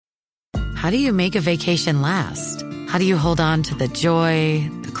how do you make a vacation last? How do you hold on to the joy,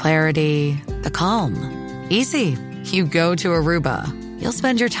 the clarity, the calm? Easy. You go to Aruba. You'll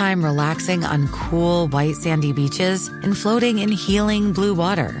spend your time relaxing on cool, white, sandy beaches and floating in healing blue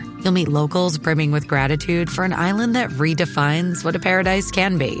water. You'll meet locals brimming with gratitude for an island that redefines what a paradise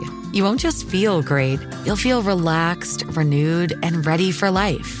can be. You won't just feel great. You'll feel relaxed, renewed, and ready for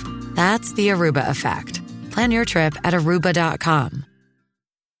life. That's the Aruba effect. Plan your trip at Aruba.com.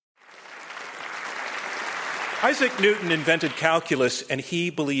 Isaac Newton invented calculus, and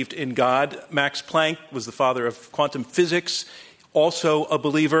he believed in God. Max Planck was the father of quantum physics, also a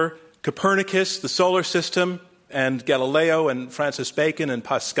believer. Copernicus, the solar system, and Galileo and Francis Bacon and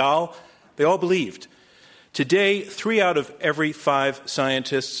Pascal, they all believed. Today, 3 out of every 5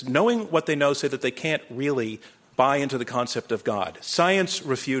 scientists, knowing what they know, say that they can't really buy into the concept of God. Science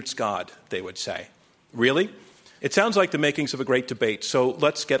refutes God, they would say. Really? It sounds like the makings of a great debate, so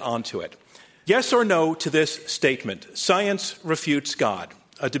let's get on to it. Yes or no to this statement, science refutes God?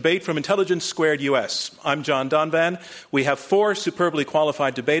 A debate from Intelligence Squared US. I'm John Donvan. We have 4 superbly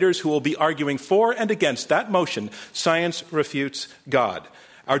qualified debaters who will be arguing for and against that motion, science refutes God.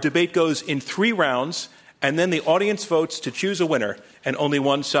 Our debate goes in 3 rounds, and then the audience votes to choose a winner, and only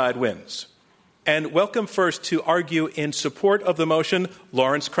one side wins. And welcome first to argue in support of the motion,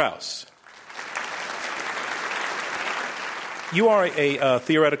 Lawrence Krauss. You are a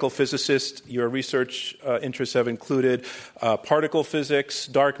theoretical physicist. Your research interests have included particle physics,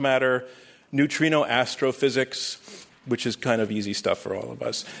 dark matter, neutrino astrophysics, which is kind of easy stuff for all of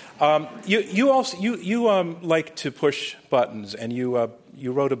us. You also like to push buttons, and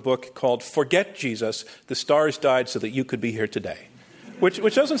you wrote a book called "Forget Jesus: The Stars Died So That You Could Be Here Today,"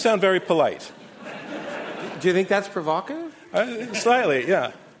 which doesn't sound very polite. Do you think that's provocative? Slightly,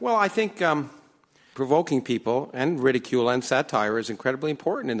 yeah. Well, I think provoking people and ridicule and satire is incredibly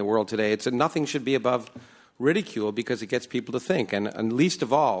important in the world today. Nothing should be above ridicule because it gets people to think, and least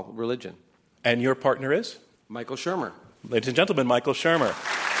of all, religion. And your partner is? Michael Shermer. Ladies and gentlemen, Michael Shermer.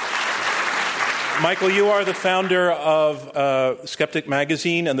 Michael, you are the founder of Skeptic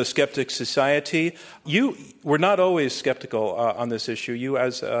Magazine and the Skeptic Society. You were not always skeptical on this issue. You,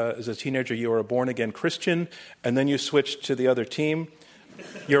 as a teenager, you were a born-again Christian, and then you switched to the other team.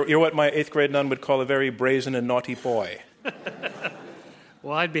 You're what my 8th grade nun would call a very brazen and naughty boy.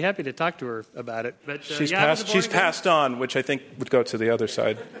 Well, I'd be happy to talk to her about it. But she's passed on, which I think would go to the other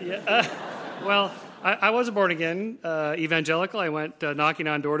side. Yeah, well, I was a born-again evangelical. I went knocking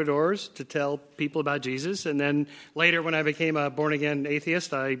on door-to-doors to tell people about Jesus. And then later, when I became a born-again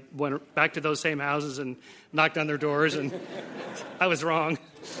atheist, I went back to those same houses and knocked on their doors, and I was wrong.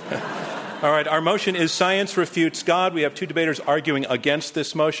 All right, our motion is Science Refutes God. We have 2 debaters arguing against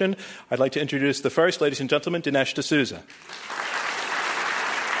this motion. I'd like to introduce the first, ladies and gentlemen, Dinesh D'Souza.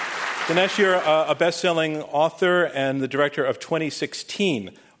 Dinesh, you're a best-selling author and the director of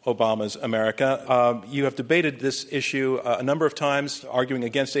 2016 Obama's America. You have debated this issue a number of times, arguing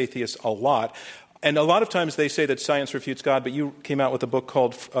against atheists a lot. And a lot of times they say that science refutes God, but you came out with a book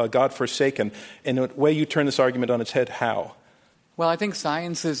called God Forsaken. In a way, you turn this argument on its head. How? Well, I think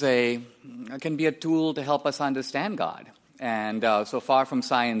science can be a tool to help us understand God. And so far from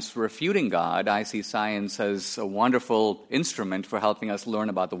science refuting God, I see science as a wonderful instrument for helping us learn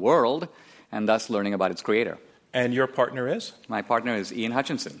about the world and thus learning about its creator. And your partner is? My partner is Ian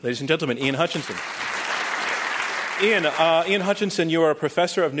Hutchinson. Ladies and gentlemen, Ian Hutchinson. Ian Hutchinson, you are a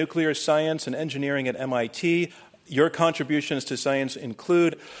professor of nuclear science and engineering at MIT. Your contributions to science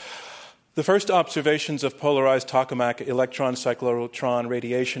include the first observations of polarized tokamak electron cyclotron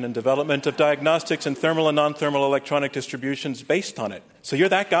radiation and development of diagnostics and thermal and non-thermal electronic distributions based on it. So you're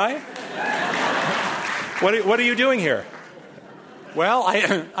that guy? What are you doing here? Well,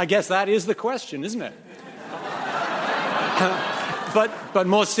 I guess that is the question, isn't it? But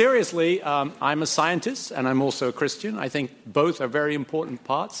more seriously, I'm a scientist and I'm also a Christian. I think both are very important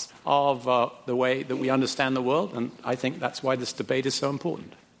parts of the way that we understand the world, and I think that's why this debate is so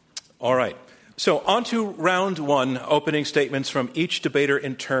important. All right. So on to round 1, opening statements from each debater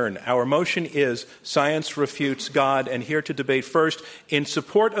in turn. Our motion is Science Refutes God, and here to debate first, in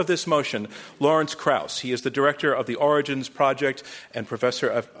support of this motion, Lawrence Krauss. He is the director of the Origins Project and professor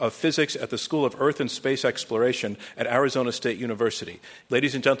of physics at the School of Earth and Space Exploration at Arizona State University.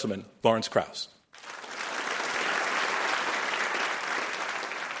 Ladies and gentlemen, Lawrence Krauss.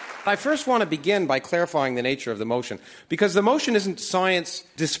 I first want to begin by clarifying the nature of the motion, because the motion isn't science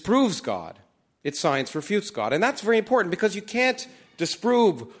disproves God, it's science refutes God. And that's very important because you can't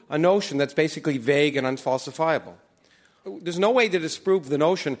disprove a notion that's basically vague and unfalsifiable. There's no way to disprove the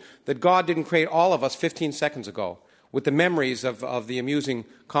notion that God didn't create all of us 15 seconds ago. with the memories of the amusing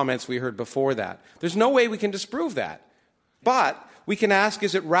comments we heard before that. There's no way we can disprove that. But we can ask,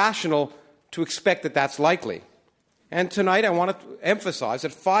 is it rational to expect that that's likely? And tonight I want to emphasize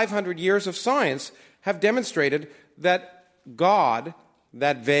that 500 years of science have demonstrated that God,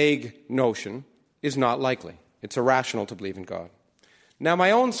 that vague notion, is not likely. It's irrational to believe in God. Now,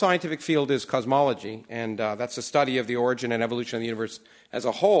 my own scientific field is cosmology, and that's the study of the origin and evolution of the universe as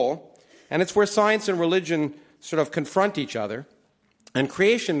a whole. And it's where science and religion sort of confront each other. And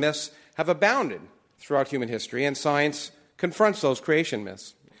creation myths have abounded throughout human history, and science confronts those creation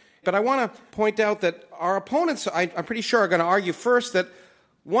myths. But I want to point out that our opponents, I'm pretty sure, are going to argue first that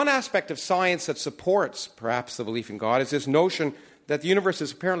one aspect of science that supports perhaps the belief in God is this notion that the universe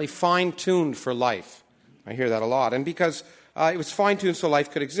is apparently fine-tuned for life. I hear that a lot. And because it was fine-tuned so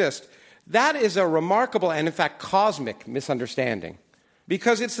life could exist. That is a remarkable and, in fact, cosmic misunderstanding.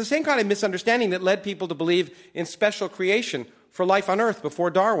 Because it's the same kind of misunderstanding that led people to believe in special creation for life on Earth before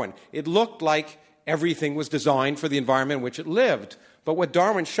Darwin. It looked like everything was designed for the environment in which it lived. But what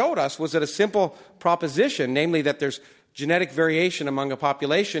Darwin showed us was that a simple proposition, namely that there's genetic variation among a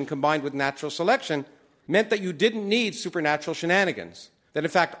population combined with natural selection, meant that you didn't need supernatural shenanigans. That, in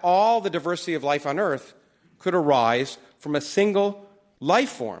fact, all the diversity of life on Earth could arise from a single life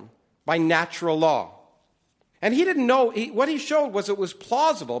form by natural law. And he didn't know, what he showed was it was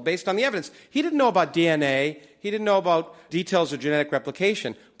plausible based on the evidence. He didn't know about DNA, he didn't know about details of genetic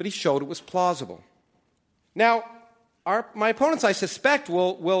replication, but he showed it was plausible. Now, my opponents, I suspect,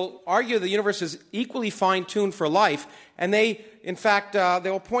 will argue the universe is equally fine-tuned for life, and they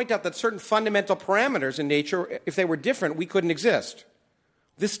will point out that certain fundamental parameters in nature, if they were different, we couldn't exist.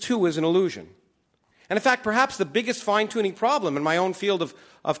 This, too, is an illusion. And in fact, perhaps the biggest fine-tuning problem in my own field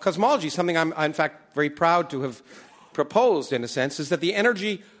of cosmology, something I'm in fact very proud to have proposed in a sense, is that the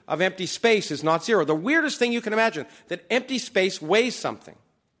energy of empty space is not zero. The weirdest thing you can imagine, that empty space weighs something.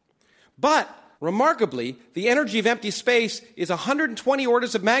 But, remarkably, the energy of empty space is 120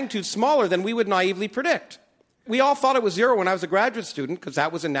 orders of magnitude smaller than we would naively predict. We all thought it was zero when I was a graduate student because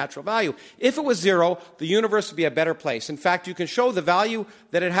that was a natural value. If it was zero, the universe would be a better place. In fact, you can show the value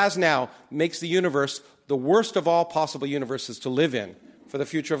that it has now makes the universe the worst of all possible universes to live in for the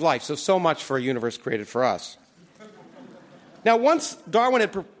future of life. So much for a universe created for us. Now, once Darwin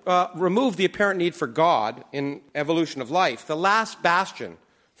had removed the apparent need for God in evolution of life, the last bastion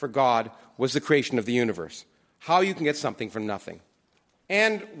for God was the creation of the universe. How you can get something from nothing.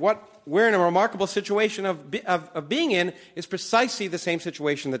 And what we're in a remarkable situation of being in is precisely the same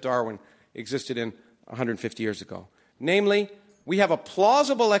situation that Darwin existed in 150 years ago. Namely, we have a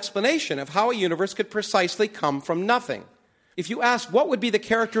plausible explanation of how a universe could precisely come from nothing. If you ask what would be the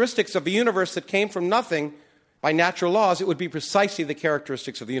characteristics of a universe that came from nothing by natural laws, it would be precisely the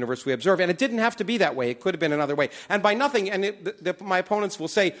characteristics of the universe we observe. And it didn't have to be that way. It could have been another way. And by nothing, my opponents will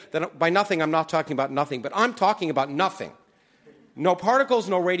say that by nothing I'm not talking about nothing, but I'm talking about nothing. No particles,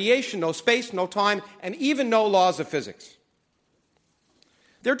 no radiation, no space, no time, and even no laws of physics.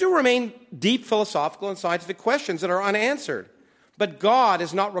 There do remain deep philosophical and scientific questions that are unanswered, but God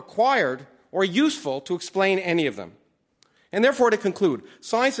is not required or useful to explain any of them. And therefore, to conclude,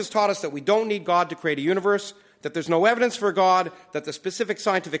 science has taught us that we don't need God to create a universe, that there's no evidence for God, that the specific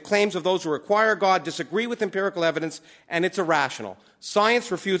scientific claims of those who require God disagree with empirical evidence, and it's irrational. Science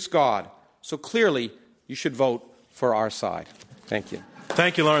refutes God, so clearly you should vote for our side. Thank you.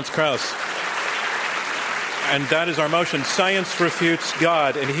 Thank you, Lawrence Krauss. And that is our motion, Science Refutes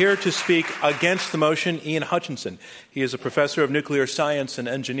God. And here to speak against the motion, Ian Hutchinson. He is a professor of nuclear science and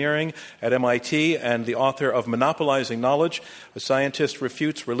engineering at MIT and the author of Monopolizing Knowledge. A scientist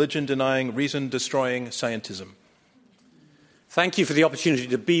refutes religion-denying, reason-destroying scientism. Thank you for the opportunity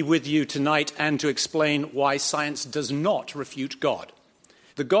to be with you tonight and to explain why science does not refute God.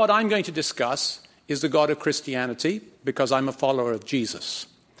 The God I'm going to discuss is the God of Christianity, because I'm a follower of Jesus.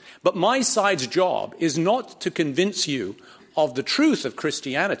 But my side's job is not to convince you of the truth of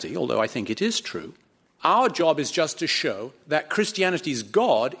Christianity, although I think it is true. Our job is just to show that Christianity's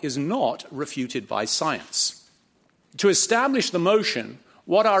God is not refuted by science. To establish the motion,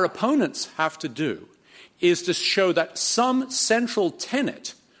 what our opponents have to do is to show that some central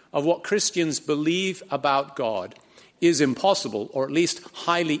tenet of what Christians believe about God is impossible, or at least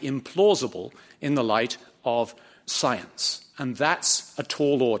highly implausible, in the light of science. And that's a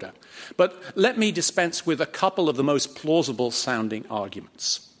tall order. But let me dispense with a couple of the most plausible-sounding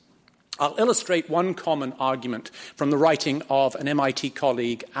arguments. I'll illustrate one common argument from the writing of an MIT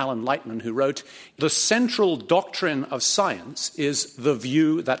colleague, Alan Lightman, who wrote, "The central doctrine of science is the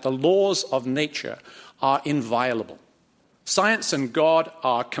view that the laws of nature are inviolable." Science and God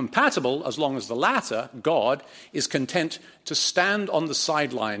are compatible as long as the latter, God, is content to stand on the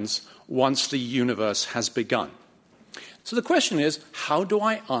sidelines once the universe has begun. So the question is, how do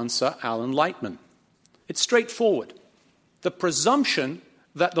I answer Alan Lightman? It's straightforward. The presumption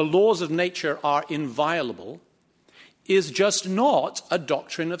that the laws of nature are inviolable is just not a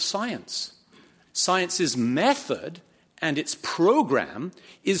doctrine of science. Science's method and its program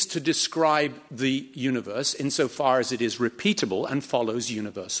is to describe the universe insofar as it is repeatable and follows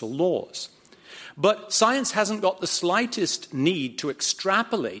universal laws. But science hasn't got the slightest need to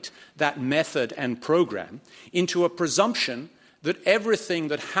extrapolate that method and program into a presumption that everything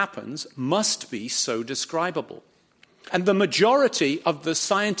that happens must be so describable. And the majority of the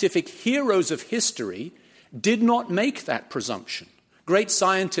scientific heroes of history did not make that presumption. Great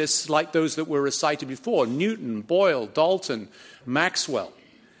scientists like those that were recited before, Newton, Boyle, Dalton, Maxwell,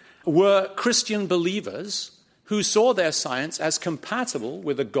 were Christian believers who saw their science as compatible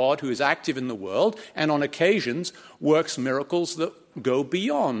with a God who is active in the world and on occasions works miracles that go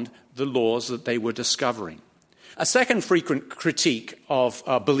beyond the laws that they were discovering. A second frequent critique of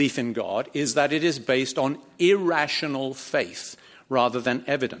belief in God is that it is based on irrational faith rather than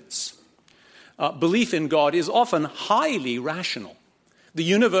evidence. Belief in God is often highly rational. The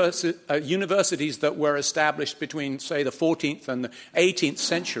universities that were established between, say, the 14th and the 18th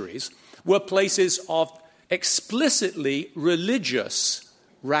centuries were places of explicitly religious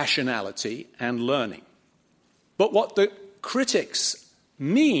rationality and learning. But what the critics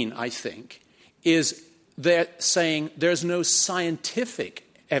mean, I think, is they're saying there's no scientific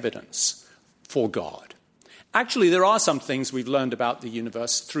evidence for God. Actually, there are some things we've learned about the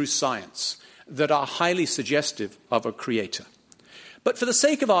universe through science that are highly suggestive of a creator. But for the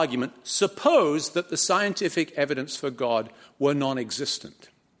sake of argument, suppose that the scientific evidence for God were non-existent.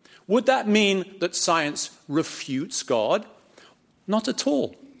 Would that mean that science refutes God? Not at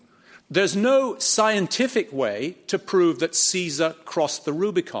all. There's no scientific way to prove that Caesar crossed the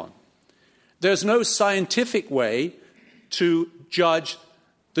Rubicon. There's no scientific way to judge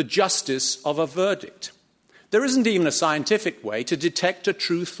the justice of a verdict. There isn't even a scientific way to detect a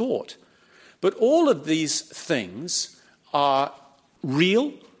true thought. But all of these things are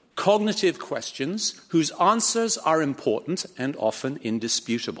real, cognitive questions whose answers are important and often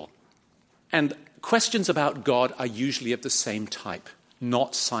indisputable. And questions about God are usually of the same type,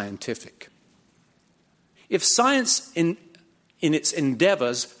 not scientific. If science in its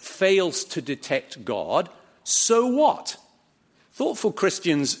endeavors fails to detect God, so what? Thoughtful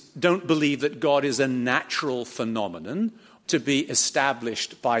Christians don't believe that God is a natural phenomenon to be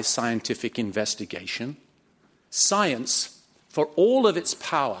established by scientific investigation. Science, for all of its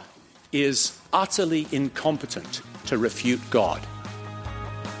power, is utterly incompetent to refute God.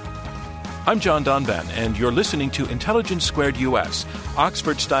 I'm John Donvan, and you're listening to Intelligence Squared US,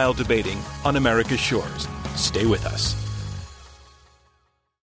 Oxford-style debating on America's shores. Stay with us.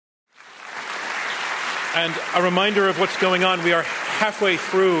 And a reminder of what's going on. We are halfway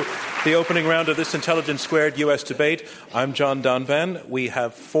through the opening round of this Intelligence Squared US debate. I'm John Donvan. We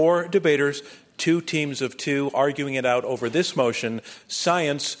have 4 debaters, 2 teams of 2, arguing it out over this motion: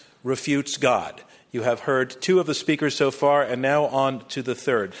 science refutes God. You have heard 2 of the speakers so far, and now on to the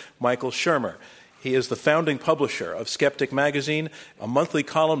third, Michael Shermer. He is the founding publisher of Skeptic Magazine, a monthly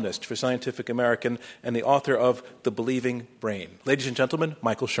columnist for Scientific American, and the author of The Believing Brain. Ladies and gentlemen,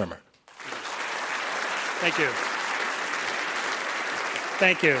 Michael Shermer. Thank you.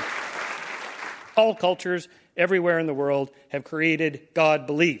 Thank you. All cultures everywhere in the world have created God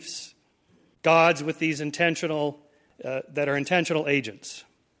beliefs, gods with these that are intentional agents.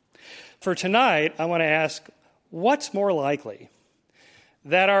 For tonight, I want to ask, what's more likely?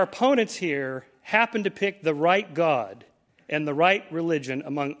 That our opponents here happen to pick the right God and the right religion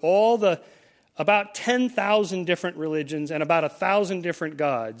among all the about 10,000 different religions and about 1,000 different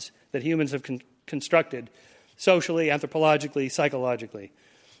gods that humans have constructed socially, anthropologically, psychologically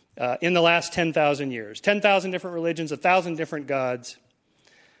in the last 10,000 years. 10,000 different religions, 1,000 different gods.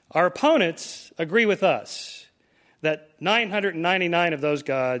 Our opponents agree with us that 999 of those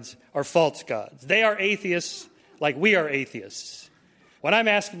gods are false gods. They are atheists like we are atheists. What I'm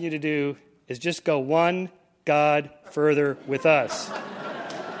asking you to do is just go one God further with us.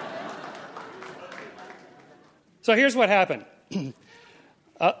 So here's what happened.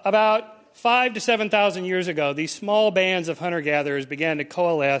 About 5,000 to 7,000 years ago, these small bands of hunter-gatherers began to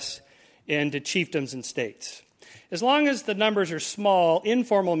coalesce into chiefdoms and states. As long as the numbers are small,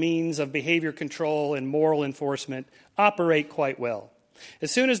 informal means of behavior control and moral enforcement operate quite well.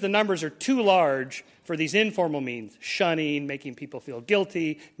 As soon as the numbers are too large for these informal means, shunning, making people feel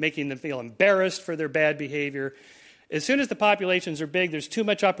guilty, making them feel embarrassed for their bad behavior, As soon as the populations are big, there's too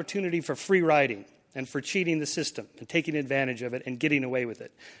much opportunity for free riding and for cheating the system and taking advantage of it and getting away with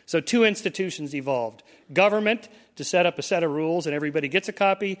it. So two institutions evolved. Government to set up a set of rules and everybody gets a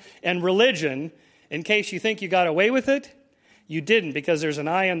copy, and religion, in case you think you got away with it, you didn't, because there's an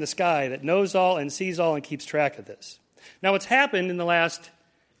eye in the sky that knows all and sees all and keeps track of this. Now, what's happened in the last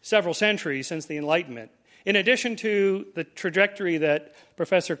several centuries since the Enlightenment, in addition to the trajectory that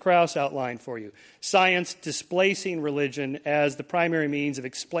Professor Krauss outlined for you, science displacing religion as the primary means of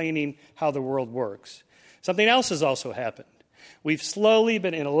explaining how the world works, something else has also happened. We've slowly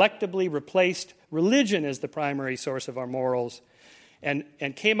but ineluctably replaced religion as the primary source of our morals and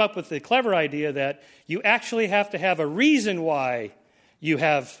came up with the clever idea that you actually have to have a reason why you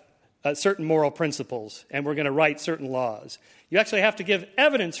have certain moral principles and we're going to write certain laws. You actually have to give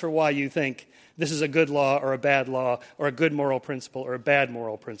evidence for why you think this is a good law or a bad law or a good moral principle or a bad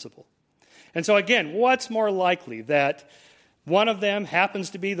moral principle. And so again, what's more likely, that one of them happens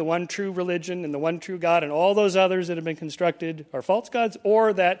to be the one true religion and the one true God and all those others that have been constructed are false gods,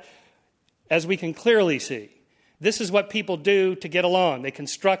 or that, as we can clearly see, this is what people do to get along. They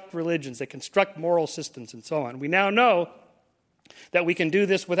construct religions, they construct moral systems and so on. We now know that we can do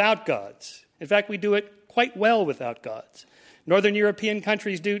this without gods. In fact, we do it quite well without gods. Northern European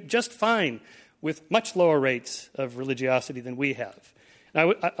countries do just fine with much lower rates of religiosity than we have.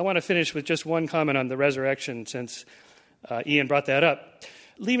 Now, I want to finish with just one comment on the resurrection, since Ian brought that up.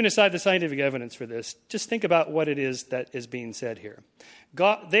 Leaving aside the scientific evidence for this, just think about what it is that is being said here.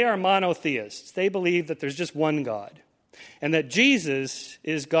 God, they are monotheists. They believe that there's just one God, and that Jesus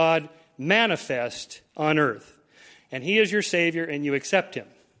is God manifest on earth, and he is your Savior, and you accept him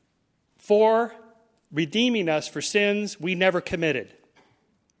for redeeming us for sins we never committed.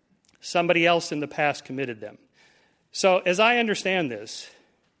 Somebody else in the past committed them. So, as I understand this,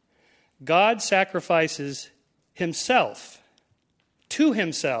 God sacrifices himself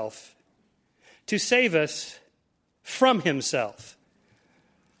to save us from himself.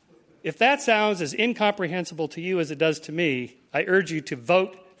 If that sounds as incomprehensible to you as it does to me, I urge you to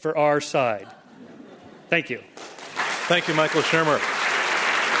vote for our side. Thank you. Thank you, Michael Shermer.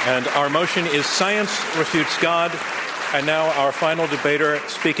 And our motion is Science Refutes God. And now our final debater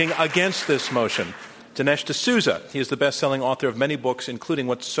speaking against this motion, Dinesh D'Souza. He is the best-selling author of many books, including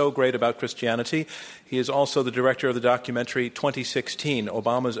What's So Great About Christianity. He is also the director of the documentary 2016,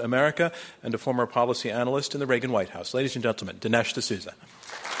 Obama's America, and a former policy analyst in the Reagan White House. Ladies and gentlemen, Dinesh D'Souza.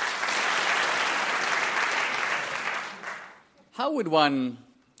 How would one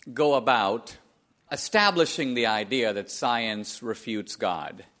go about establishing the idea that science refutes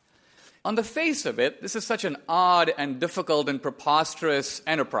God? On the face of it, this is such an odd and difficult and preposterous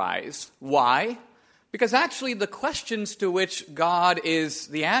enterprise. Why? Because actually the questions to which God is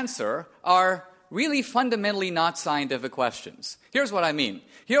the answer are really fundamentally not scientific questions. Here's what I mean.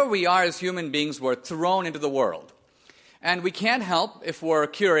 Here we are as human beings, we're thrown into the world. And we can't help, if we're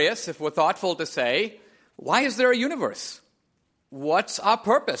curious, if we're thoughtful, to say, why is there a universe? What's our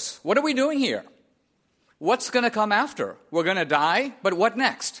purpose? What are we doing here? What's going to come after? We're going to die, but what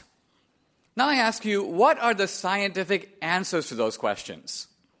next? Now I ask you, what are the scientific answers to those questions?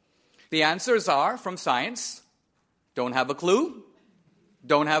 The answers are, from science, don't have a clue,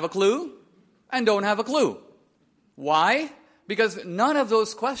 don't have a clue, and don't have a clue. Why? Because none of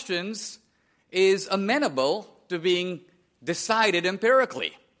those questions is amenable to being decided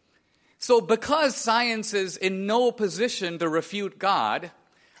empirically. So because science is in no position to refute God,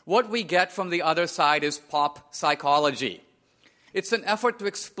 what we get from the other side is pop psychology. It's an effort to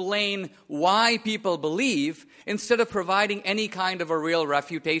explain why people believe instead of providing any kind of a real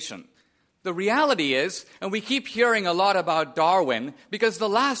refutation. The reality is, and we keep hearing a lot about Darwin, because the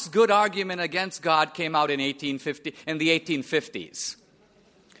last good argument against God came out in the 1850s.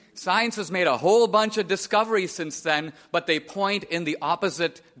 Science has made a whole bunch of discoveries since then, but they point in the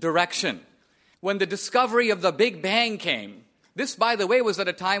opposite direction. When the discovery of the Big Bang came, this, by the way, was at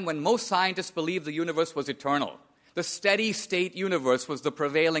a time when most scientists believed the universe was eternal. The steady-state universe was the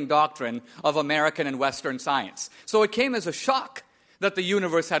prevailing doctrine of American and Western science. So it came as a shock that the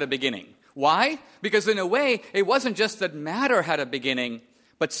universe had a beginning. Why? Because in a way, it wasn't just that matter had a beginning,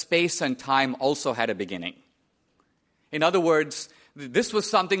 but space and time also had a beginning. In other words, this was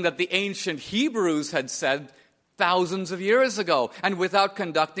something that the ancient Hebrews had said thousands of years ago, and without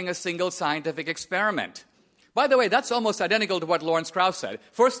conducting a single scientific experiment. By the way, that's almost identical to what Lawrence Krauss said.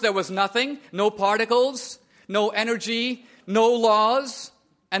 First, there was nothing, no particles, no energy, no laws,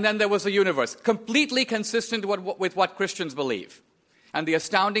 and then there was a universe, completely consistent with what Christians believe. And the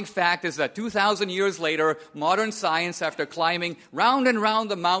astounding fact is that 2,000 years later, modern science, after climbing round and round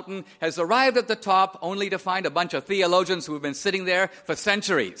the mountain, has arrived at the top only to find a bunch of theologians who have been sitting there for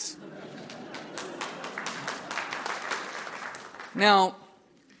centuries. Now,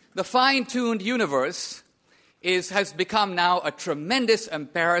 the fine-tuned universe has become now a tremendous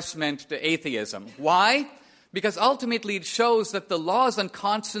embarrassment to atheism. Why? Because ultimately it shows that the laws and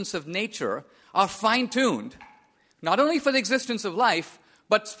constants of nature are fine-tuned, not only for the existence of life,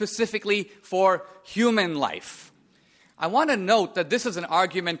 but specifically for human life. I want to note that this is an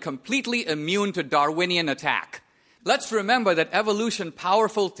argument completely immune to Darwinian attack. Let's remember that evolution,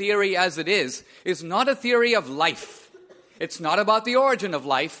 powerful theory as it is not a theory of life. It's not about the origin of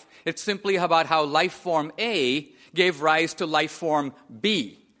life. It's simply about how life form A gave rise to life form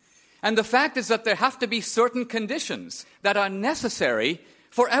B. And the fact is that there have to be certain conditions that are necessary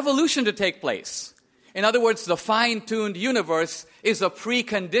for evolution to take place. In other words, the fine-tuned universe is a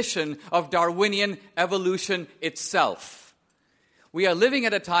precondition of Darwinian evolution itself. We are living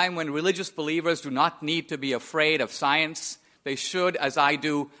at a time when religious believers do not need to be afraid of science. They should, as I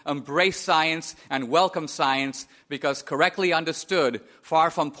do, embrace science and welcome science because correctly understood, far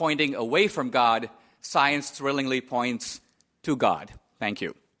from pointing away from God, science thrillingly points to God. Thank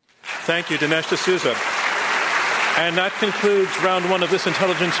you. Thank you, Dinesh D'Souza. And that concludes round one of this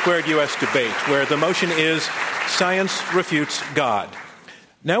Intelligence Squared U.S. debate, where the motion is Science Refutes God.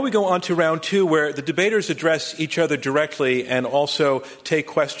 Now we go on to round two, where the debaters address each other directly and also take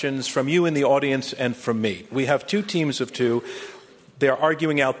questions from you in the audience and from me. We have two teams of two. They are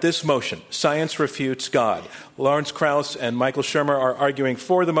arguing out this motion, Science Refutes God. Lawrence Krauss and Michael Shermer are arguing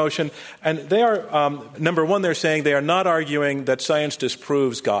for the motion. And they are, number one, they're saying they are not arguing that science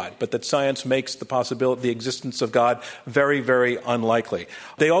disproves God, but that science makes the existence of God very, very unlikely.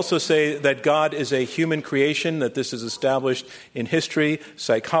 They also say that God is a human creation, that this is established in history,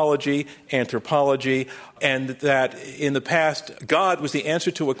 psychology, anthropology, and that in the past, God was the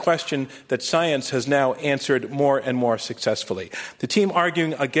answer to a question that science has now answered more and more successfully. The team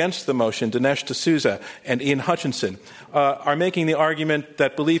arguing against the motion, Dinesh D'Souza and Ian Hutchinson, are making the argument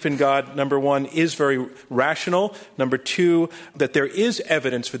that belief in God, number one, is very rational. Number two, that there is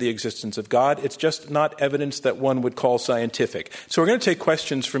evidence for the existence of God. It's just not evidence that one would call scientific. So we're going to take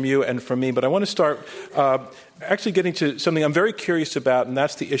questions from you and from me, but I want to start actually getting to something I'm very curious about, and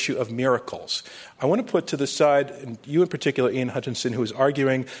that's the issue of miracles. I want to put to the side, and you in particular, Ian Hutchinson, who is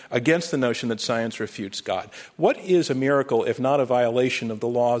arguing against the notion that science refutes God. What is a miracle if not a violation of the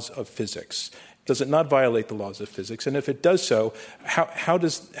laws of physics? Does it not violate the laws of physics? And if it does so, how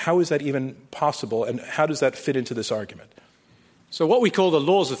is that even possible, and how does that fit into this argument? So what we call the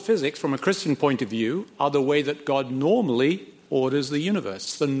laws of physics, from a Christian point of view, are the way that God normally orders the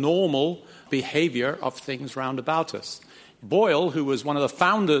universe, the normal behavior of things round about us. Boyle, who was one of the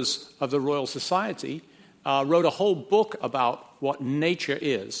founders of the Royal Society, wrote a whole book about what nature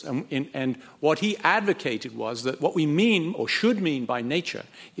is. And what he advocated was that what we mean or should mean by nature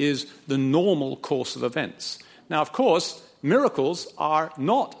is the normal course of events. Now, of course, miracles are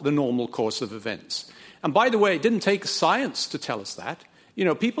not the normal course of events. And by the way, it didn't take science to tell us that. You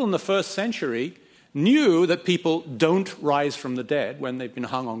know, people in the first century knew that people don't rise from the dead when they've been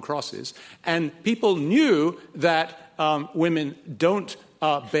hung on crosses. And people knew that women don't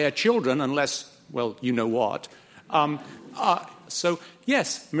bear children unless, well, you know what. So,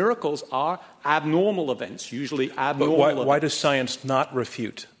 yes, miracles are abnormal events, usually abnormal But why does science not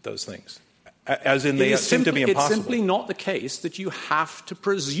refute those things? As in they seem to be impossible. It's simply not the case that you have to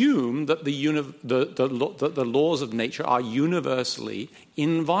presume that the laws of nature are universally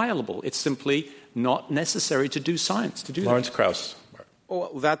inviolable. It's simply not necessary to do science to do Lawrence that. Krauss.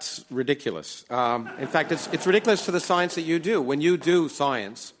 Oh, that's ridiculous. In fact, it's ridiculous to the science that you do. When you do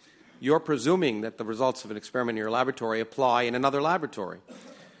science, you're presuming that the results of an experiment in your laboratory apply in another laboratory.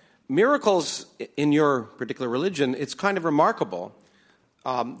 Miracles in your particular religion, it's kind of remarkable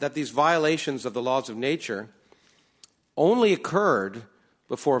that these violations of the laws of nature only occurred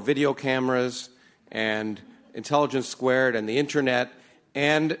before video cameras and Intelligence Squared and the Internet,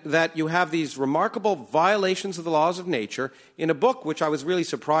 and that you have these remarkable violations of the laws of nature in a book which I was really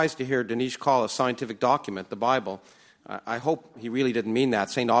surprised to hear Dinesh call a scientific document, the Bible. I hope he really didn't mean that.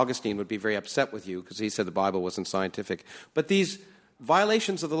 St. Augustine would be very upset with you because he said the Bible wasn't scientific. But these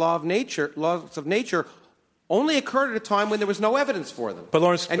violations of the laws of nature only occurred at a time when there was no evidence for them. But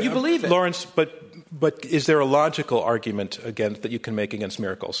Lawrence, and you believe it. Lawrence, but is there a logical argument that you can make against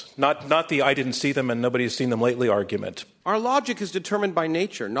miracles? Not the I didn't see them and nobody has seen them lately argument. Our logic is determined by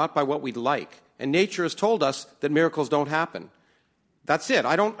nature, not by what we'd like. And nature has told us that miracles don't happen. That's it.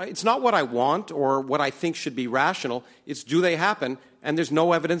 It's not what I want or what I think should be rational. It's do they happen? And there's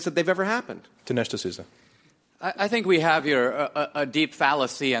no evidence that they've ever happened. Dinesh D'Souza. I think we have here a deep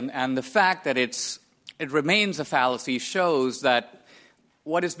fallacy, and the fact that it remains a fallacy shows that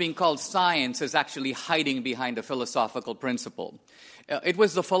what is being called science is actually hiding behind a philosophical principle. It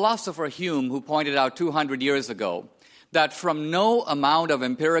was the philosopher Hume who pointed out 200 years ago that from no amount of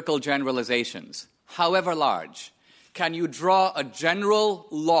empirical generalizations, however large, can you draw a general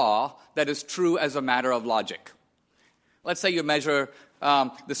law that is true as a matter of logic. Let's say you measure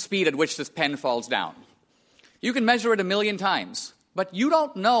the speed at which this pen falls down. You can measure it 1,000,000 times, but you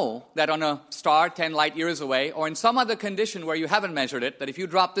don't know that on a star 10 light years away or in some other condition where you haven't measured it, that if you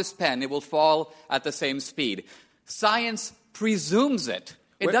drop this pen, it will fall at the same speed. Science presumes it.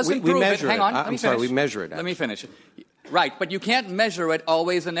 It doesn't prove it. Hang on. I'm sorry, we measure it. Let me finish. Right, but you can't measure it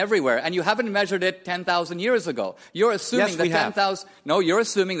always and everywhere, and you haven't measured it 10,000 years ago. You're assuming that 10,000. No, you're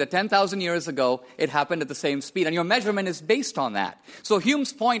assuming that 10,000 years ago it happened at the same speed, and your measurement is based on that. So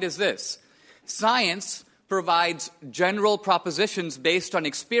Hume's point is this: science provides general propositions based on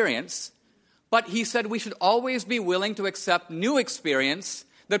experience, but he said we should always be willing to accept new experience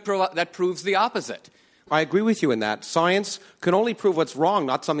that proves the opposite. I agree with you in that. Science can only prove what's wrong,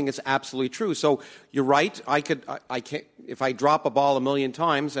 not something that's absolutely true. So you're right. I can't, if I drop a ball 1,000,000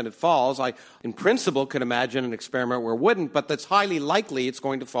 times and it falls, I, in principle, could imagine an experiment where it wouldn't, but that's highly likely it's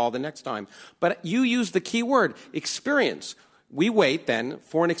going to fall the next time. But you use the key word, experience. We wait, then,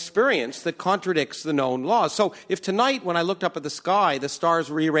 for an experience that contradicts the known laws. So if tonight, when I looked up at the sky, the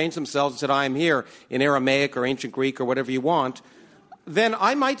stars rearranged themselves and said, I am here, in Aramaic or ancient Greek or whatever you want, then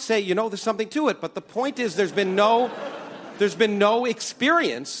I might say, there's something to it. But the point is there's been no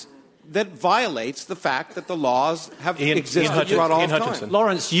experience that violates the fact that the laws have existed throughout all time.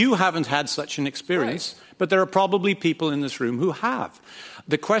 Lawrence, you haven't had such an experience, right, but there are probably people in this room who have.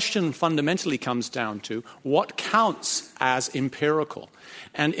 The question fundamentally comes down to what counts as empirical.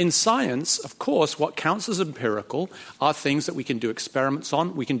 And in science, of course, what counts as empirical are things that we can do experiments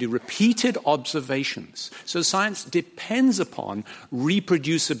on. We can do repeated observations. So science depends upon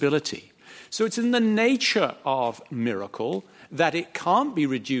reproducibility. So it's in the nature of miracle that it can't be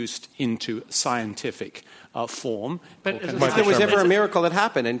reduced into scientific form. But if there was ever a miracle that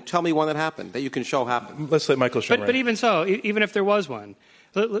happened, and tell me one that happened, that you can show happened. Let's let Michael show. But even so, even if there was one,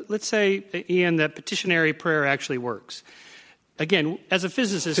 let's say, Ian, that petitionary prayer actually works. Again, as a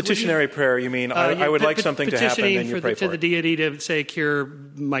physicist... Petitionary prayer, you mean, I would like something to happen and you pray for it. To the deity to, say, cure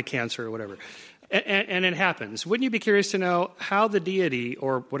my cancer or whatever. And it happens. Wouldn't you be curious to know how the deity,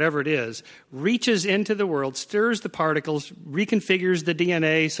 or whatever it is, reaches into the world, stirs the particles, reconfigures the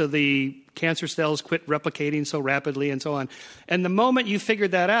DNA so the cancer cells quit replicating so rapidly and so on. And the moment you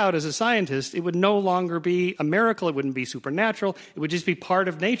figured that out as a scientist, it would no longer be a miracle, it wouldn't be supernatural, it would just be part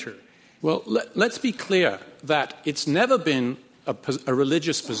of nature. Well, let's be clear that it's never been a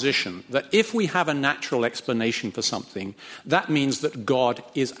religious position that if we have a natural explanation for something, that means that God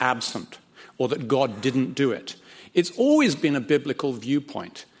is absent or that God didn't do it. It's always been a biblical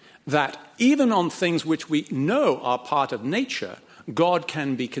viewpoint that even on things which we know are part of nature, God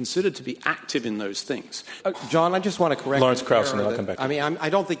can be considered to be active in those things. John, I just want to correct Lawrence Krauss, and then I'll come back to you. I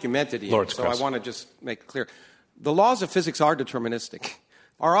don't think you meant it, Ian, Lawrence so Krauss. I want to just make it clear. The laws of physics are deterministic.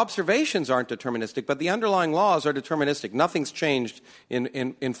 Our observations aren't deterministic, but the underlying laws are deterministic. Nothing's changed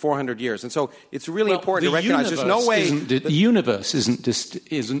in 400 years. And so it's really important to recognize there's no way... The universe isn't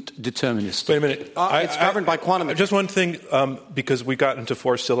deterministic. Wait a minute. It's governed by quantum mechanics. Just one thing, because we got into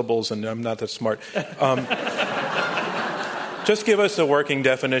 4 syllables and I'm not that smart. Just give us a working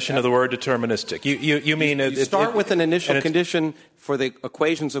definition of the word deterministic. You mean... You start with an initial condition for the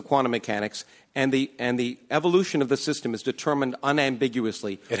equations of quantum mechanics, and the evolution of the system is determined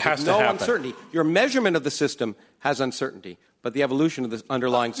unambiguously. It has to happen. No uncertainty. Your measurement of the system has uncertainty, but the evolution of the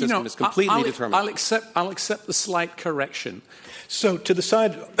underlying system is completely determined. I'll accept the slight correction. So to the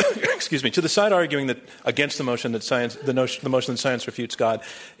side, to the side arguing that against the motion that the motion that science refutes God,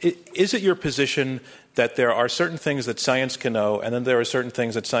 is it your position that there are certain things that science can know, and then there are certain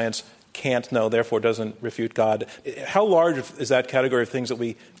things that science can't know, therefore doesn't refute God? How large is that category of things that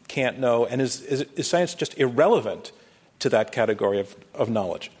we can't know, and is science just irrelevant to that category of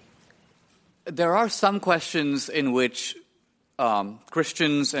knowledge? There are some questions in which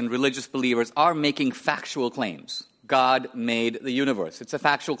Christians and religious believers are making factual claims. God made the universe. It's a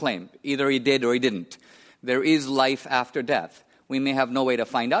factual claim. Either he did or he didn't. There is life after death. We may have no way to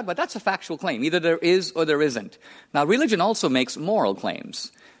find out, but that's a factual claim. Either there is or there isn't. Now, religion also makes moral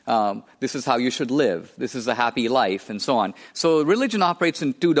claims. This is how you should live. This is a happy life, and so on. So religion operates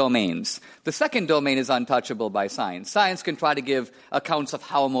in two domains. The second domain is untouchable by science. Science can try to give accounts of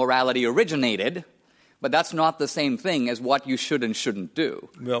how morality originated, but that's not the same thing as what you should and shouldn't do.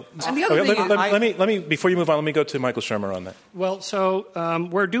 Well, and the other thing let me before you move on, let me go to Michael Shermer on that. Well, so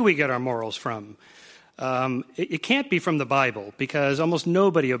where do we get our morals from? It can't be from the Bible, because almost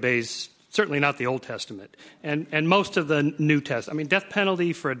nobody obeys, certainly not the Old Testament, and most of the New Testament. I mean, death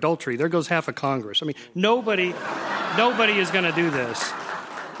penalty for adultery, there goes half of Congress. I mean, nobody is going to do this,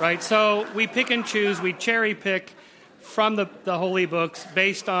 right? So we pick and choose, we cherry pick from the holy books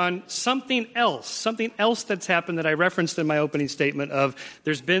based on something else that's happened that I referenced in my opening statement of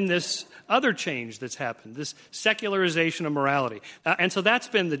there's been this other change that's happened, this secularization of morality. And so that's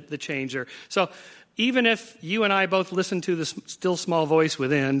been the change there. So even if you and I both listen to the still small voice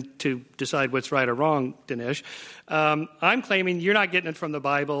within to decide what's right or wrong, Dinesh, I'm claiming you're not getting it from the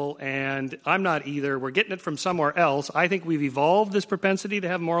Bible, and I'm not either. We're getting it from somewhere else. I think we've evolved this propensity to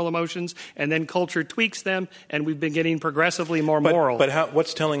have moral emotions, and then culture tweaks them, and we've been getting progressively more moral. But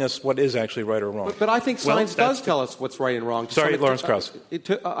what's telling us what is actually right or wrong? But I think science does tell us what's right and wrong. Sorry, Lawrence Krauss.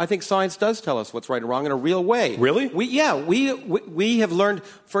 I think science does tell us what's right and wrong in a real way. Really? We have learned,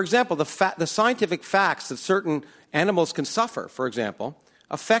 for example, the scientific facts that certain animals can suffer, for example,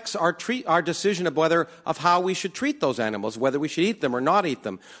 affects our decision of how we should treat those animals, whether we should eat them or not eat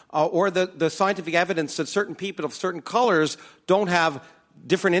them, or the scientific evidence that certain people of certain colors don't have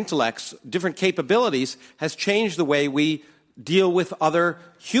different intellects, different capabilities, has changed the way we deal with other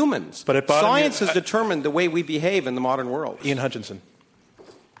humans. But science has determined the way we behave in the modern world. Ian Hutchinson.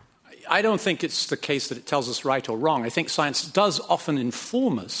 I don't think it's the case that it tells us right or wrong. I think science does often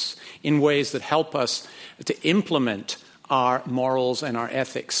inform us in ways that help us to implement our morals and our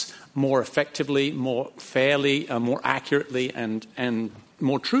ethics more effectively, more fairly, more accurately, and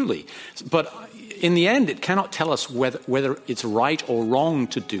more truly. But in the end, it cannot tell us whether it's right or wrong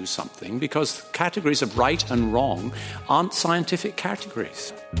to do something, because categories of right and wrong aren't scientific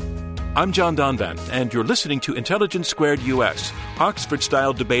categories. I'm John Donvan, and you're listening to Intelligence Squared US,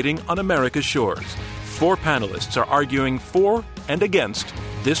 Oxford-style debating on America's shores. 4 panelists are arguing for and against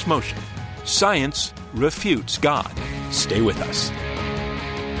this motion. Science refutes God. Stay with us.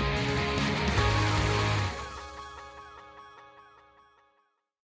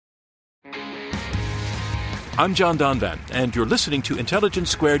 I'm John Donvan, and you're listening to Intelligence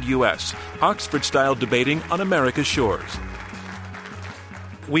Squared US, Oxford-style debating on America's shores.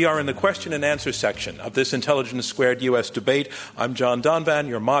 We are in the question and answer section of this Intelligence Squared U.S. debate. I'm John Donvan,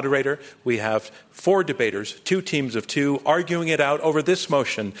 your moderator. We have 4 debaters, 2 teams of 2, arguing it out over this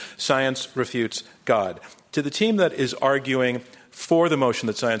motion, Science Refutes God. To the team that is arguing for the motion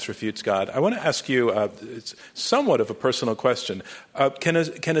that science refutes God, I want to ask you it's somewhat of a personal question. Can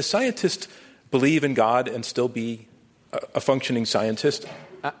a scientist believe in God and still be a functioning scientist?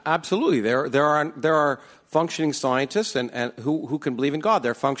 Absolutely. There are functioning scientists and who can believe in God.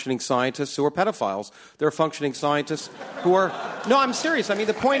 There are functioning scientists who are pedophiles. There are functioning scientists who are... No, I'm serious. I mean,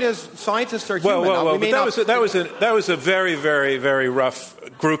 the point is scientists are human. Well, but that was a very, very, very rough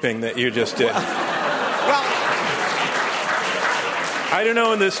grouping that you just did. Well, I don't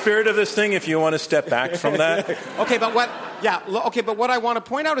know, in the spirit of this thing, if you want to step back from that. But what I want to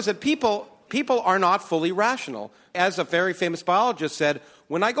point out is that people are not fully rational. As a very famous biologist said,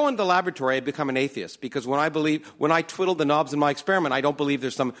 when I go into the laboratory, I become an atheist, because when I twiddle the knobs in my experiment, I don't believe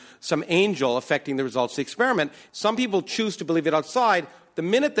there's some angel affecting the results of the experiment. Some people choose to believe it outside. The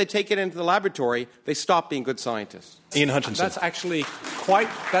minute they take it into the laboratory, they stop being good scientists. Ian Hutchinson. That's actually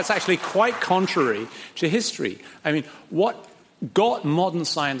quite contrary to history. I mean, what got modern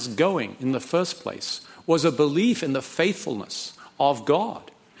science going in the first place was a belief in the faithfulness of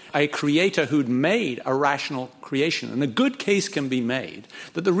God, a creator who'd made a rational creation. And a good case can be made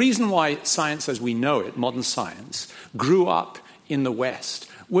that the reason why science as we know it, modern science, grew up in the West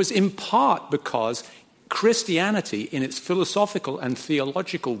was in part because Christianity, in its philosophical and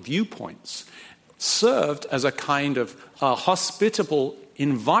theological viewpoints, served as a kind of hospitable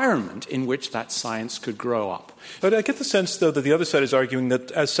environment in which that science could grow up. But I get the sense, though, that the other side is arguing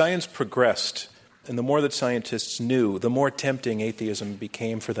that as science progressed, and the more that scientists knew, the more tempting atheism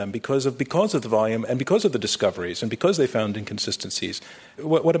became for them because of the volume and because of the discoveries and because they found inconsistencies.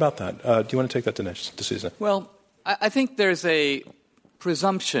 What about that? Do you want to take that to D'Souza? Well, I think there's a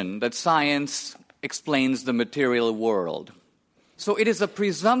presumption that science explains the material world. So it is a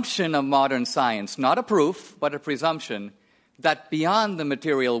presumption of modern science, not a proof, but a presumption that beyond the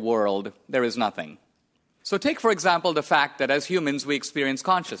material world there is nothing. So take, for example, the fact that as humans we experience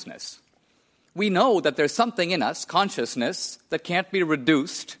consciousness. We know that there's something in us, consciousness, that can't be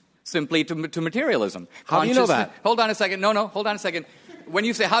reduced simply to materialism. How do you know that? Hold on a second. No, hold on a second. When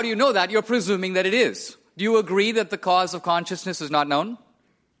you say, how do you know that, you're presuming that it is. Do you agree that the cause of consciousness is not known?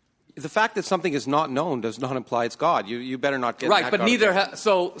 The fact that something is not known does not imply it's God. You better not get right, that. But neither.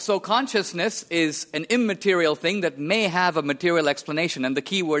 So consciousness is an immaterial thing that may have a material explanation, and the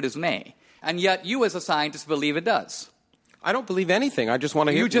key word is may. And yet, you as a scientist believe it does. I don't believe anything. I just want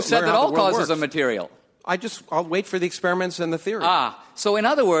to hear. You just said that all causes are material. I'll wait for the experiments and the theory. So in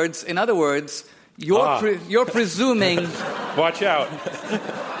other words, you're presuming. Watch out.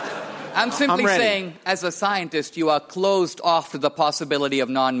 I'm simply saying, as a scientist, you are closed off to the possibility of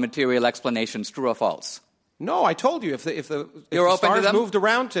non-material explanations, true or false? No, I told you, if the stars moved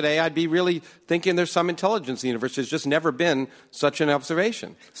around today, I'd be really thinking there's some intelligence in the universe. There's just never been such an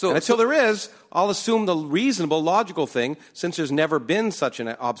observation. And until there is, I'll assume the reasonable, logical thing, since there's never been such an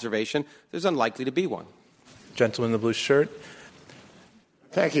observation, there's unlikely to be one. Gentleman in the blue shirt.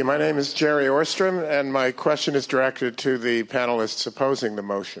 Thank you. My name is Jerry Orstrom, and my question is directed to the panelists opposing the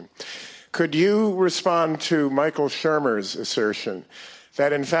motion. Could you respond to Michael Shermer's assertion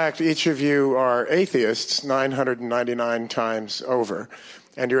that, in fact, each of you are atheists 999 times over,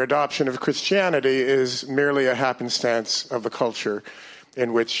 and your adoption of Christianity is merely a happenstance of the culture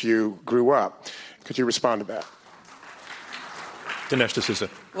in which you grew up? Could you respond to that? Dinesh D'Souza.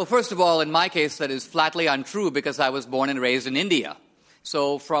 Well, first of all, in my case, that is flatly untrue because I was born and raised in India.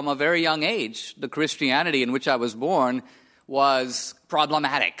 So from a very young age, the Christianity in which I was born was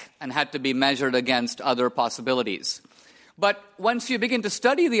problematic and had to be measured against other possibilities. But once you begin to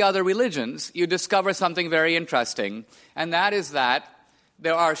study the other religions, you discover something very interesting, and that is that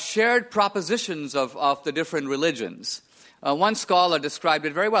there are shared propositions of the different religions. One scholar described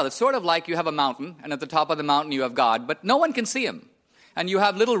it very well. It's sort of like you have a mountain, and at the top of the mountain you have God, but no one can see him. And you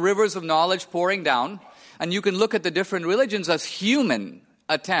have little rivers of knowledge pouring down, and you can look at the different religions as human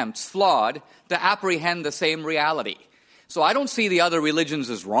attempts, flawed, to apprehend the same reality. So I don't see the other religions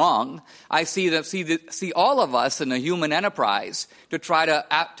as wrong. I see all of us in a human enterprise to try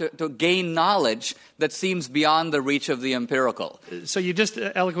to gain knowledge that seems beyond the reach of the empirical. So you just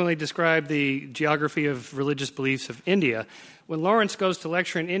eloquently described the geography of religious beliefs of India. When Lawrence goes to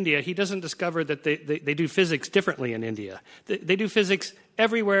lecture in India, he doesn't discover that they do physics differently in India. They do physics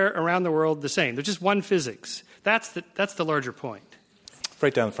everywhere around the world the same. There's just one physics. That's the larger point.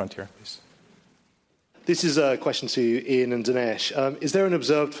 Right down the front here, please. This is a question to Ian and Dinesh. Is there an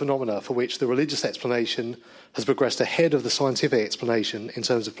observed phenomena for which the religious explanation has progressed ahead of the scientific explanation in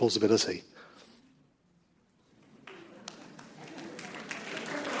terms of plausibility?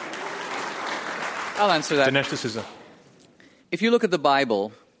 I'll answer that. Dinesh D'Souza. If you look at the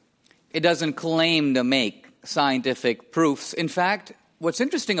Bible, it doesn't claim to make scientific proofs. In fact, what's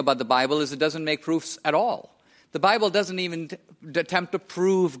interesting about the Bible is it doesn't make proofs at all. The Bible doesn't even attempt to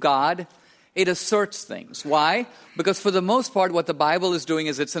prove God. It asserts things. Why? Because for the most part, what the Bible is doing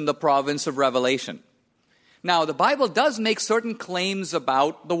is it's in the province of revelation. Now, the Bible does make certain claims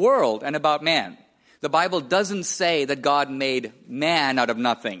about the world and about man. The Bible doesn't say that God made man out of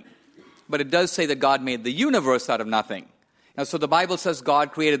nothing, but it does say that God made the universe out of nothing. Now, so the Bible says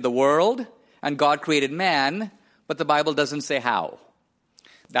God created the world and God created man, but the Bible doesn't say how.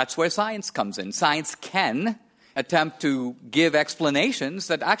 That's where science comes in. Science can attempt to give explanations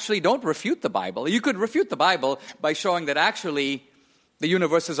that actually don't refute the Bible. You could refute the Bible by showing that actually the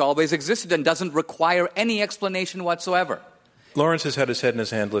universe has always existed and doesn't require any explanation whatsoever. Lawrence has had his head in his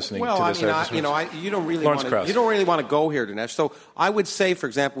hand listening to this. You don't really want to go here, Dinesh. So I would say, for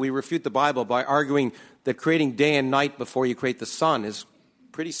example, we refute the Bible by arguing that creating day and night before you create the sun is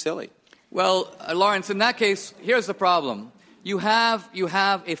pretty silly. Well, Lawrence, in that case, here's the problem. You have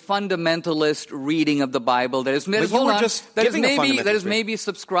a fundamentalist reading of the Bible that is maybe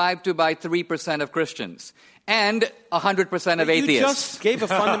subscribed to by 3% of Christians and 100% of atheists. You just gave a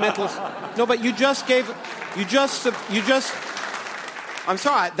fundamentalist. No, but you just. I'm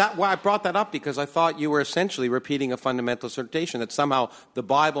sorry. Why I brought that up because I thought you were essentially repeating a fundamental assertion that somehow the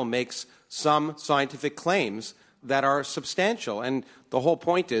Bible makes some scientific claims that are substantial, and the whole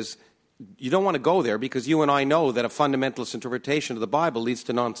point is. You don't want to go there because you and I know that a fundamentalist interpretation of the Bible leads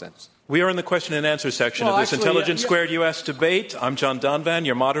to nonsense. We are in the question and answer section of this Intelligence Squared U.S. debate. I'm John Donvan,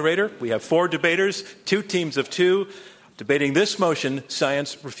 your moderator. We have 4 debaters, 2 teams of 2, debating this motion,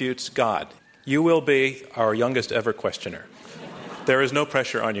 Science Refutes God. You will be our youngest ever questioner. There is no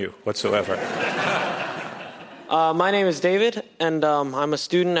pressure on you whatsoever. My name is David, and I'm a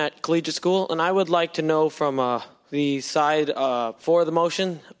student at collegiate school, and I would like to know from the side for the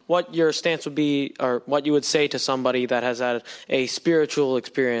motion what your stance would be or what you would say to somebody that has had a spiritual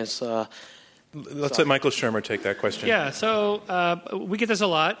experience Let's let Michael Shermer take that question. Yeah, so we get this a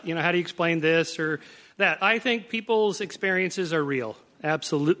lot. How do you explain this or that? I think people's experiences are real.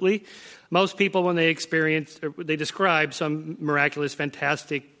 Absolutely. Most people, when they describe some miraculous,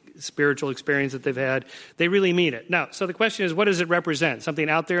 fantastic spiritual experience that they've had, they really mean it. Now, so the question is, what does it represent? Something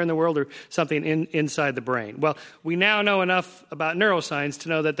out there in the world or something inside the brain? Well, we now know enough about neuroscience to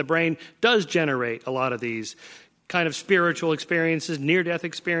know that the brain does generate a lot of these kind of spiritual experiences, near-death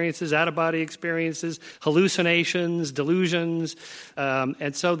experiences, out-of-body experiences, hallucinations, delusions.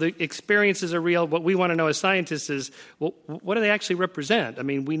 And so the experiences are real. What we want to know as scientists is, well, what do they actually represent? I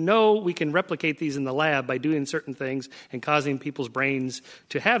mean, we know we can replicate these in the lab by doing certain things and causing people's brains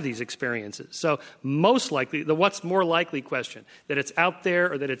to have these experiences. So most likely, the what's more likely question, that it's out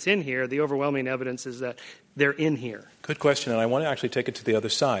there or that it's in here, the overwhelming evidence is that they're in here. Good question, and I want to actually take it to the other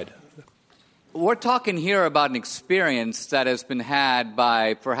side. We're talking here about an experience that has been had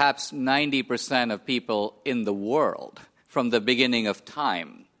by perhaps 90% of people in the world from the beginning of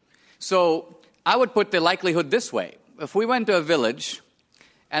time. So I would put the likelihood this way. If we went to a village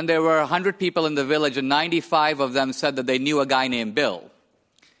and there were 100 people in the village and 95 of them said that they knew a guy named Bill,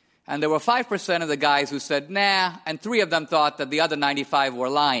 and there were 5% of the guys who said, nah, and 3 of them thought that the other 95 were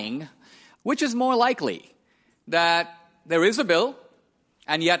lying, which is more likely? That there is a Bill,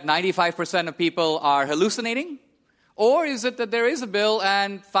 and yet 95% of people are hallucinating? Or is it that there is a Bill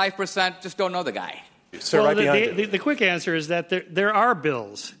and 5% just don't know the guy? Sir, well, right the quick answer is that there are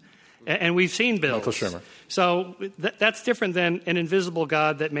bills, and we've seen bills. Michael Shermer. So that's different than an invisible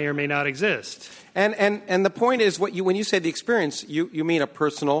God that may or may not exist. And the point is, when you say the experience, you mean a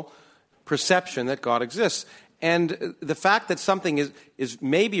personal perception that God exists. And the fact that something is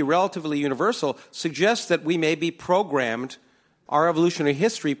maybe relatively universal suggests that we may be programmed. Our evolutionary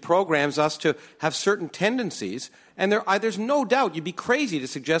history programs us to have certain tendencies, and there's no doubt you'd be crazy to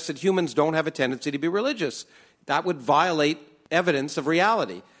suggest that humans don't have a tendency to be religious. That would violate evidence of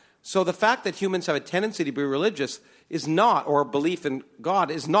reality. So the fact that humans have a tendency to be religious is not, or belief in God,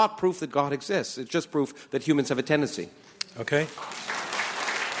 is not proof that God exists. It's just proof that humans have a tendency. Okay.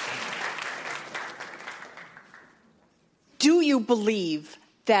 Do you believe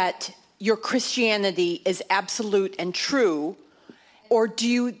that your Christianity is absolute and true? Or do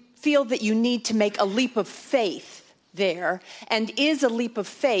you feel that you need to make a leap of faith there? And is a leap of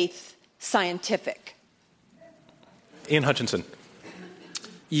faith scientific? Ian Hutchinson.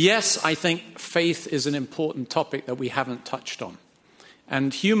 Yes, I think faith is an important topic that we haven't touched on.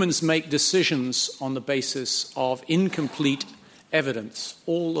 And humans make decisions on the basis of incomplete evidence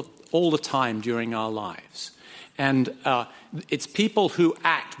all the time during our lives. And it's people who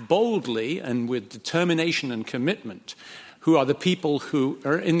act boldly and with determination and commitment who are the people who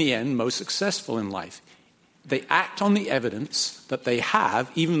are, in the end, most successful in life. They act on the evidence that they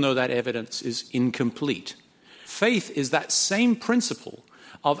have, even though that evidence is incomplete. Faith is that same principle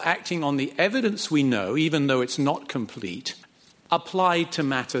of acting on the evidence we know, even though it's not complete, applied to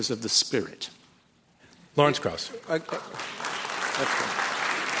matters of the Spirit. Lawrence Krauss.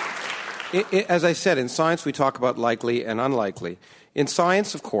 As I said, in science we talk about likely and unlikely. In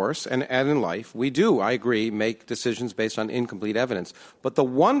science, of course, and in life, we do, I agree, make decisions based on incomplete evidence. But the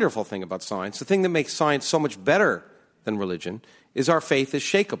wonderful thing about science, the thing that makes science so much better than religion, is our faith is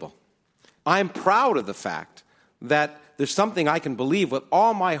shakeable. I'm proud of the fact that there's something I can believe with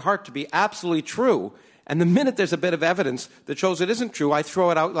all my heart to be absolutely true, and the minute there's a bit of evidence that shows it isn't true, I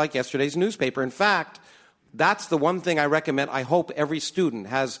throw it out like yesterday's newspaper. In fact, that's the one thing I recommend, I hope every student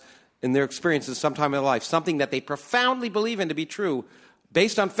has in their experiences sometime in their life, something that they profoundly believe in to be true,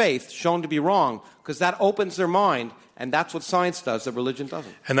 based on faith, shown to be wrong, because that opens their mind, and that's what science does that religion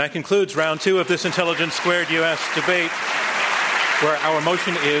doesn't. And that concludes round 2 of this Intelligence Squared U.S. debate, where our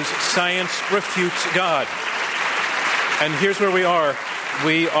motion is Science Refutes God. And here's where we are.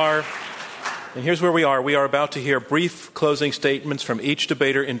 We are about to hear brief closing statements from each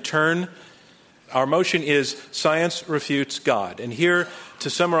debater in turn. Our motion is Science Refutes God. And here to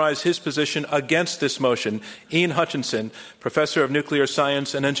summarize his position against this motion, Ian Hutchinson, Professor of Nuclear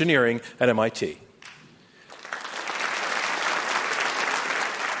Science and Engineering at MIT.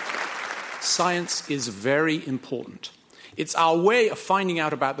 Science is very important. It's our way of finding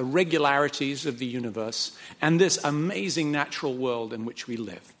out about the regularities of the universe and this amazing natural world in which we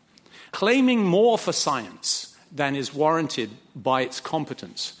live. Claiming more for science than is warranted by its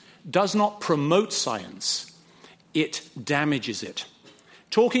competence does not promote science, it damages it.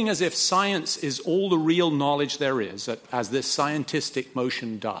 Talking as if science is all the real knowledge there is, as this scientific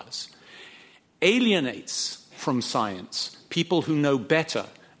motion does, alienates from science people who know better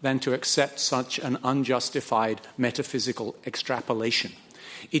than to accept such an unjustified metaphysical extrapolation.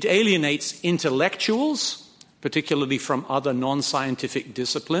 It alienates intellectuals, particularly from other non-scientific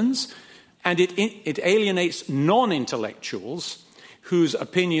disciplines, and it alienates non-intellectuals whose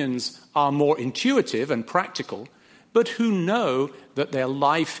opinions are more intuitive and practical, but who know that their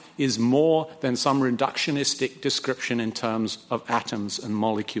life is more than some reductionistic description in terms of atoms and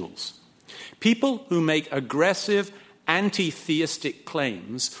molecules. People who make aggressive, anti-theistic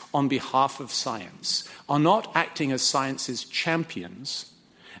claims on behalf of science are not acting as science's champions.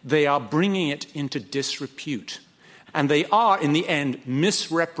 They are bringing it into disrepute. And they are, in the end,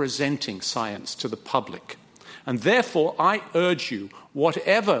 misrepresenting science to the public. And therefore, I urge you,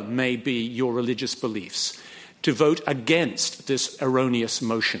 whatever may be your religious beliefs, to vote against this erroneous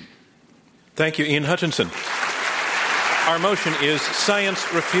motion. Thank you, Ian Hutchinson. Our motion is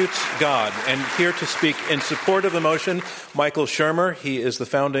Science Refutes God. And here to speak in support of the motion, Michael Shermer. He is the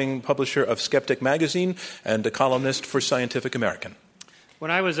founding publisher of Skeptic Magazine and a columnist for Scientific American.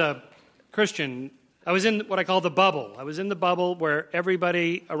 When I was a Christian, I was in what I call the bubble. I was in the bubble where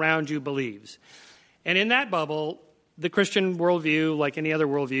everybody around you believes. And in that bubble, the Christian worldview, like any other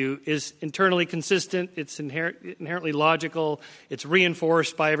worldview, is internally consistent. It's inherently logical. It's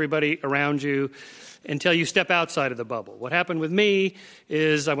reinforced by everybody around you until you step outside of the bubble. What happened with me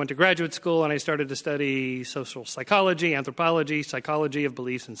is I went to graduate school and I started to study social psychology, anthropology, psychology of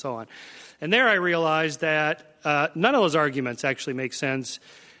beliefs, and so on. And there I realized that none of those arguments actually make sense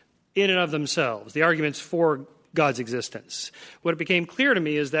in and of themselves, the arguments for God's existence. What became clear to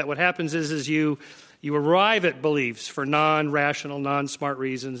me is that what happens is you arrive at beliefs for non-rational, non-smart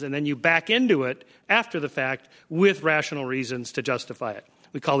reasons, and then you back into it after the fact with rational reasons to justify it.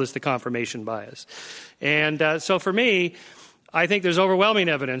 We call this the confirmation bias. And so for me, I think there's overwhelming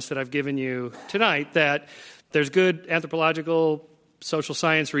evidence that I've given you tonight that there's good anthropological, social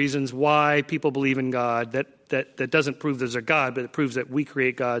science reasons why people believe in God that doesn't prove there's a God, but it proves that we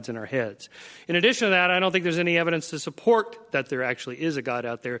create gods in our heads. In addition to that, I don't think there's any evidence to support that there actually is a God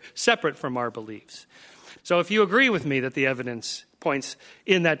out there separate from our beliefs. So if you agree with me that the evidence points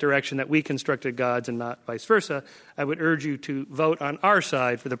in that direction, that we constructed gods and not vice versa, I would urge you to vote on our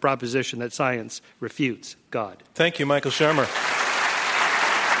side for the proposition that science refutes God. Thank you, Michael Shermer.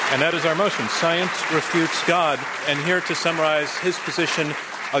 And that is our motion, Science Refutes God. And here to summarize his position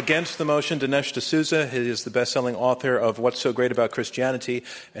against the motion, Dinesh D'Souza. He is the best-selling author of What's So Great About Christianity,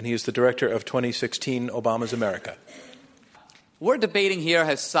 and he is the director of 2016 Obama's America. We're debating here,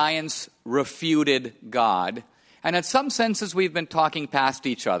 has science refuted God? And in some senses, we've been talking past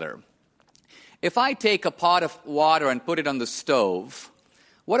each other. If I take a pot of water and put it on the stove,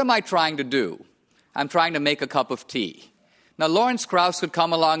 what am I trying to do? I'm trying to make a cup of tea. Now, Lawrence Krauss could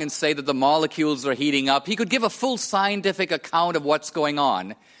come along and say that the molecules are heating up. He could give a full scientific account of what's going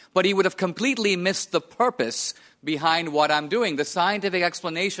on, but he would have completely missed the purpose behind what I'm doing. The scientific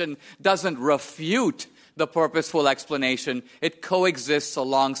explanation doesn't refute the purposeful explanation. It coexists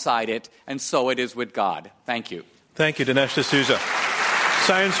alongside it, and so it is with God. Thank you. Thank you, Dinesh D'Souza.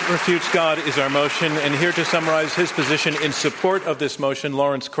 Science Refutes God is our motion, and here to summarize his position in support of this motion,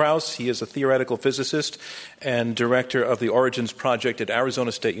 Lawrence Krauss. He is a theoretical physicist and director of the Origins Project at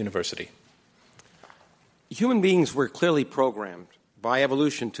Arizona State University. Human beings were clearly programmed by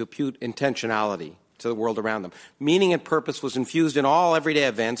evolution to impute intentionality to the world around them. Meaning and purpose was infused in all everyday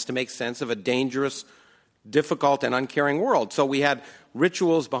events to make sense of a dangerous, difficult, and uncaring world. So we had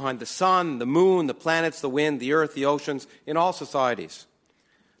rituals behind the sun, the moon, the planets, the wind, the earth, the oceans, in all societies.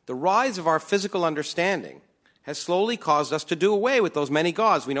 The rise of our physical understanding has slowly caused us to do away with those many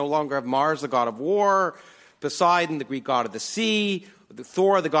gods. We no longer have Mars, the god of war, Poseidon, the Greek god of the sea,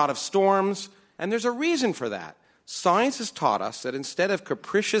 Thor, the god of storms, and there's a reason for that. Science has taught us that instead of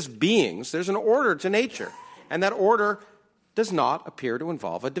capricious beings, there's an order to nature, and that order does not appear to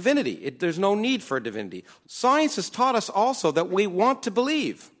involve a divinity. There's no need for a divinity. Science has taught us also that we want to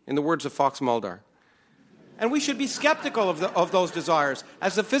believe, in the words of Fox Mulder. And we should be skeptical of those desires.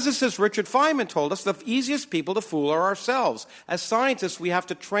 As the physicist Richard Feynman told us, the easiest people to fool are ourselves. As scientists, we have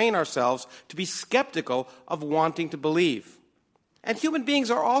to train ourselves to be skeptical of wanting to believe. And human beings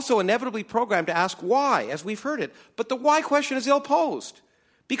are also inevitably programmed to ask why, as we've heard it. But the why question is ill-posed,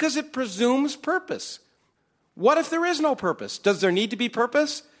 because it presumes purpose. What if there is no purpose? Does there need to be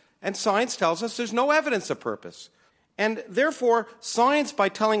purpose? And science tells us there's no evidence of purpose. And therefore, science, by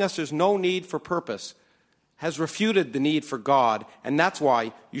telling us there's no need for purpose, has refuted the need for God, and that's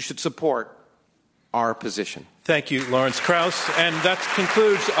why you should support our position. Thank you, Lawrence Krauss. And that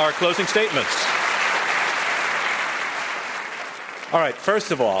concludes our closing statements. All right, first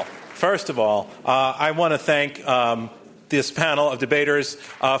of all, I want to thank this panel of debaters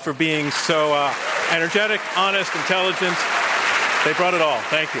for being so energetic, honest, intelligent, They brought it all.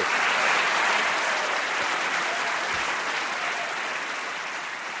 Thank you.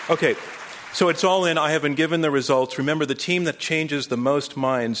 Okay, so it's all in. I have been given the results. Remember, the team that changes the most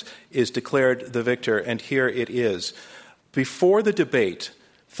minds is declared the victor, and here it is. Before the debate,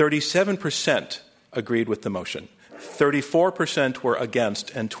 37% agreed with the motion, 34% were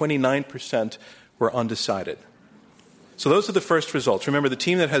against, and 29% were undecided. So those are the first results. Remember, the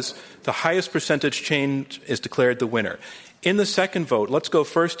team that has the highest percentage change is declared the winner. In the second vote, let's go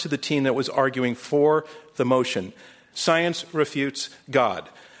first to the team that was arguing for the motion. Science refutes God.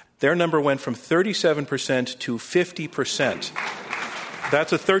 Their number went from 37% to 50%.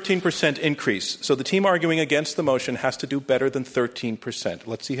 That's a 13% increase. So the team arguing against the motion has to do better than 13%.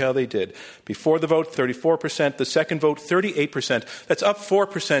 Let's see how they did. Before the vote, 34%. The second vote, 38%. That's up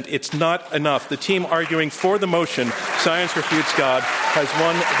 4%. It's not enough. The team arguing for the motion, Science Refutes God, has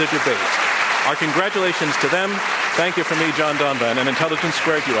won the debate. Our congratulations to them. Thank you from me, John Donvan, and Intelligence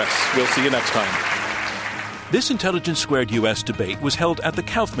Squared US. We'll see you next time. This Intelligence Squared U.S. debate was held at the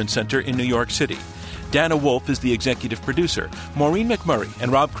Kaufman Center in New York City. Dana Wolf is the executive producer. Maureen McMurray and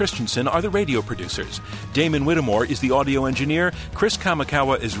Rob Christensen are the radio producers. Damon Whittemore is the audio engineer. Chris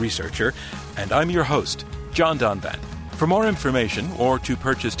Kamikawa is researcher. And I'm your host, John Donvan. For more information or to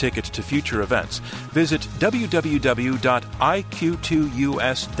purchase tickets to future events, visit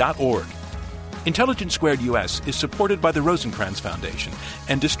www.iq2us.org. Intelligence Squared U.S. is supported by the Rosencrantz Foundation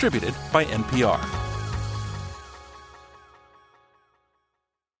and distributed by NPR.